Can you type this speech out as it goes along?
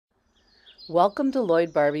Welcome to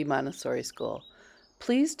Lloyd Barbee Montessori School.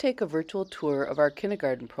 Please take a virtual tour of our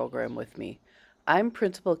kindergarten program with me. I'm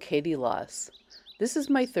Principal Katie Loss. This is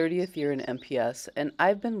my 30th year in MPS, and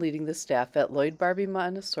I've been leading the staff at Lloyd Barbee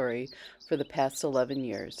Montessori for the past 11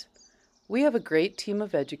 years. We have a great team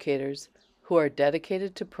of educators who are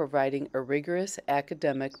dedicated to providing a rigorous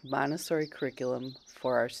academic Montessori curriculum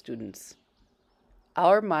for our students.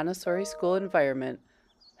 Our Montessori school environment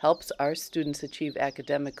helps our students achieve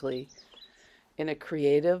academically in a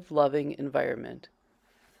creative, loving environment.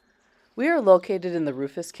 We are located in the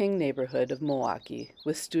Rufus King neighborhood of Milwaukee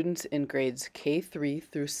with students in grades K3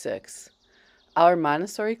 through 6. Our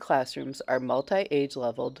Montessori classrooms are multi-age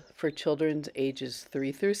leveled for children's ages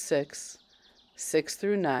 3 through 6, 6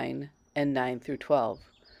 through 9, and 9 through 12.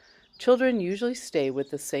 Children usually stay with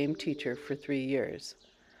the same teacher for 3 years.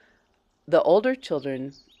 The older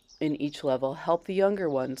children in each level help the younger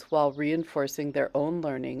ones while reinforcing their own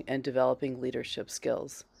learning and developing leadership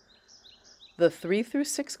skills. The 3 through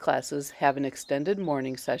 6 classes have an extended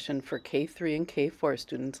morning session for K3 and K4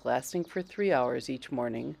 students lasting for 3 hours each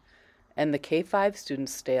morning, and the K5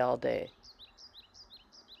 students stay all day.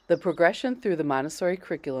 The progression through the Montessori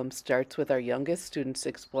curriculum starts with our youngest students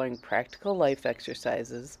exploring practical life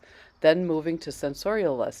exercises, then moving to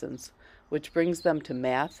sensorial lessons, which brings them to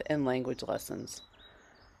math and language lessons.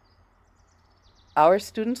 Our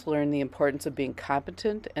students learn the importance of being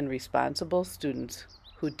competent and responsible students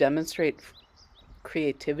who demonstrate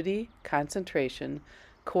creativity, concentration,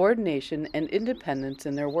 coordination, and independence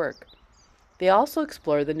in their work. They also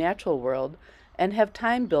explore the natural world and have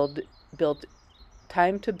time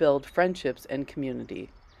to build friendships and community.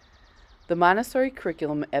 The Montessori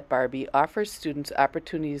curriculum at Barbee offers students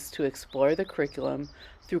opportunities to explore the curriculum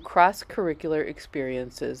through cross-curricular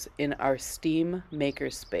experiences in our STEAM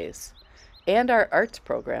makerspace, and our arts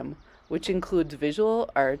program, which includes visual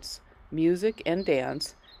arts, music and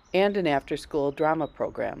dance, and an after-school drama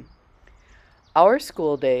program. Our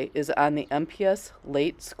school day is on the MPS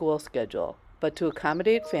late school schedule, but to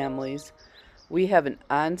accommodate families, we have an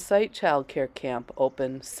on-site childcare camp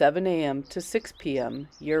open 7 a.m. to 6 p.m.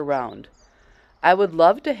 year-round. I would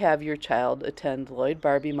love to have your child attend Lloyd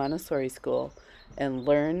Barbee Montessori School and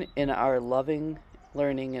learn in our loving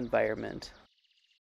learning environment.